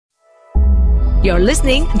You're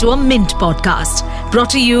listening to a Mint podcast brought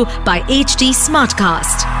to you by HT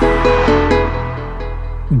Smartcast.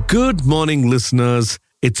 Good morning, listeners.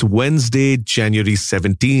 It's Wednesday, January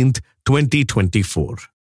 17th, 2024.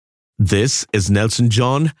 This is Nelson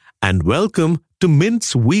John, and welcome to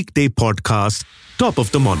Mint's weekday podcast, Top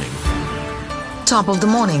of the Morning. Top of the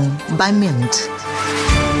Morning by Mint.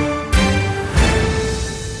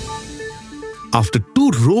 After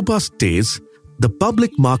 2 robust days, the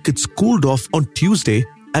public markets cooled off on Tuesday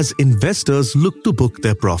as investors looked to book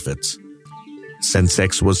their profits.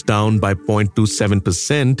 Sensex was down by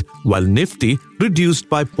 0.27%, while Nifty reduced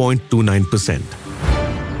by 0.29%.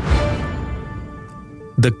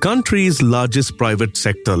 The country's largest private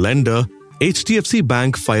sector lender, HDFC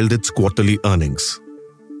Bank, filed its quarterly earnings.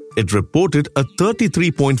 It reported a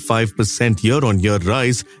 33.5% year-on-year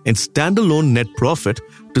rise in standalone net profit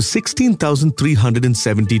to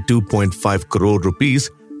 16,372.5 crore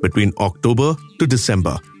rupees between October to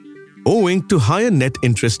December, owing to higher net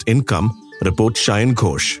interest income, reports Shayan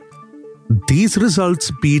Ghosh. These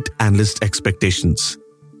results beat analyst expectations.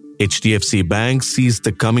 HDFC Bank sees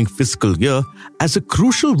the coming fiscal year as a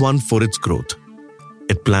crucial one for its growth.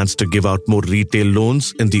 It plans to give out more retail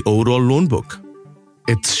loans in the overall loan book.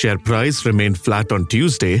 Its share price remained flat on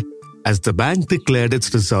Tuesday as the bank declared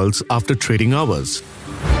its results after trading hours.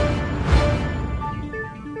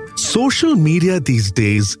 Social media these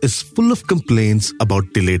days is full of complaints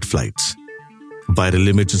about delayed flights. Viral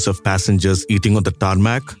images of passengers eating on the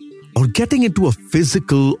tarmac or getting into a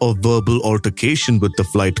physical or verbal altercation with the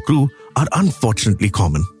flight crew are unfortunately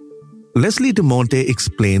common. Leslie De Monte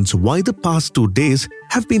explains why the past 2 days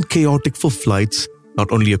have been chaotic for flights not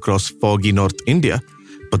only across foggy North India,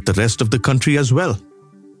 but the rest of the country as well.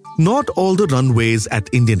 Not all the runways at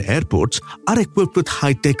Indian airports are equipped with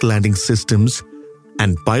high-tech landing systems,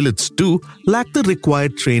 and pilots too lack the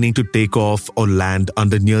required training to take off or land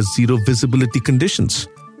under near-zero visibility conditions.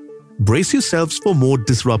 Brace yourselves for more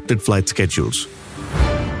disrupted flight schedules.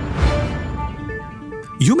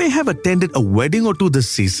 You may have attended a wedding or two this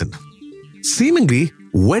season. Seemingly,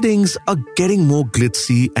 weddings are getting more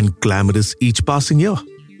glitzy and glamorous each passing year.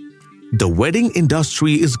 The wedding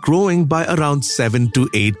industry is growing by around 7 to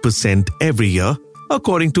 8% every year,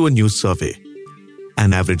 according to a new survey.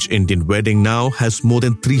 An average Indian wedding now has more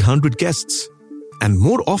than 300 guests, and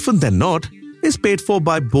more often than not, is paid for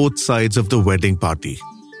by both sides of the wedding party.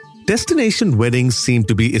 Destination weddings seem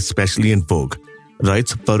to be especially in vogue,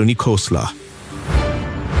 writes Varuni Khosla.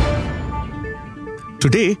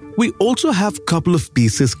 Today, we also have a couple of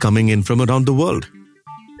pieces coming in from around the world.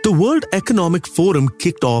 The World Economic Forum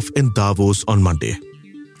kicked off in Davos on Monday.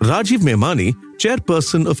 Rajiv Memani,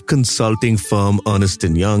 chairperson of consulting firm Ernst &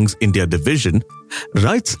 Young's India division,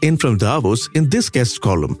 writes in from Davos in this guest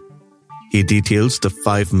column. He details the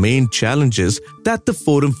 5 main challenges that the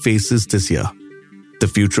forum faces this year. The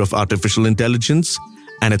future of artificial intelligence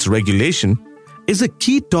and its regulation is a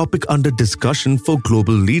key topic under discussion for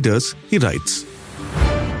global leaders, he writes.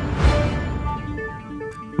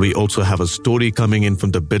 We also have a story coming in from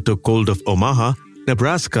the bitter cold of Omaha,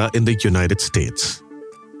 Nebraska in the United States.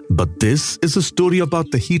 But this is a story about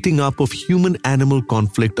the heating up of human-animal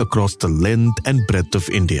conflict across the length and breadth of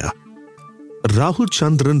India. Rahul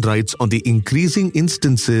Chandran writes on the increasing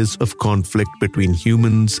instances of conflict between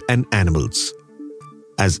humans and animals.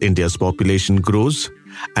 As India's population grows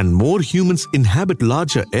and more humans inhabit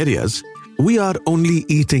larger areas, we are only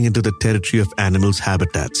eating into the territory of animals'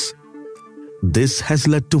 habitats. This has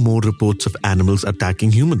led to more reports of animals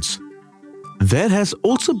attacking humans. There has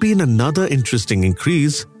also been another interesting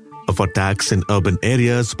increase of attacks in urban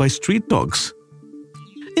areas by street dogs.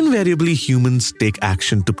 Invariably, humans take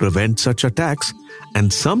action to prevent such attacks,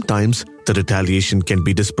 and sometimes the retaliation can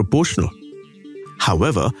be disproportional.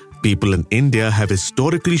 However, people in India have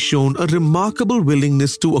historically shown a remarkable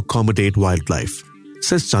willingness to accommodate wildlife,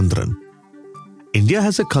 says Chandran. India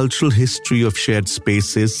has a cultural history of shared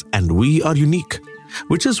spaces and we are unique,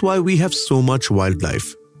 which is why we have so much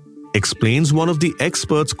wildlife, explains one of the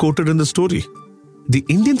experts quoted in the story. The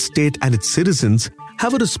Indian state and its citizens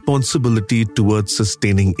have a responsibility towards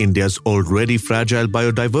sustaining India's already fragile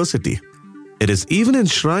biodiversity. It is even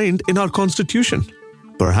enshrined in our constitution.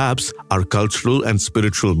 Perhaps our cultural and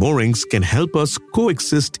spiritual moorings can help us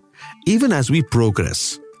coexist even as we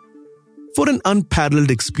progress. For an unparalleled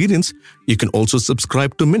experience, you can also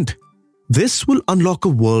subscribe to Mint. This will unlock a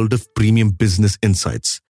world of premium business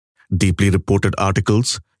insights, deeply reported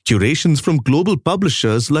articles, curations from global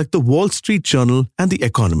publishers like The Wall Street Journal and The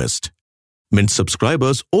Economist. Mint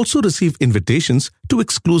subscribers also receive invitations to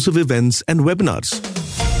exclusive events and webinars.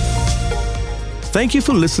 Thank you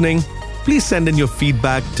for listening. Please send in your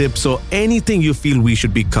feedback, tips, or anything you feel we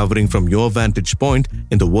should be covering from your vantage point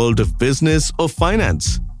in the world of business or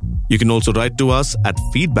finance. You can also write to us at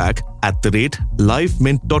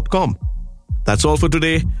feedback@livemint.com. That's all for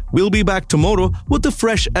today. We'll be back tomorrow with a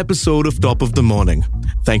fresh episode of Top of the Morning.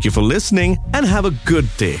 Thank you for listening and have a good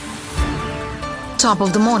day. Top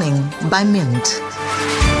of the Morning by Mint.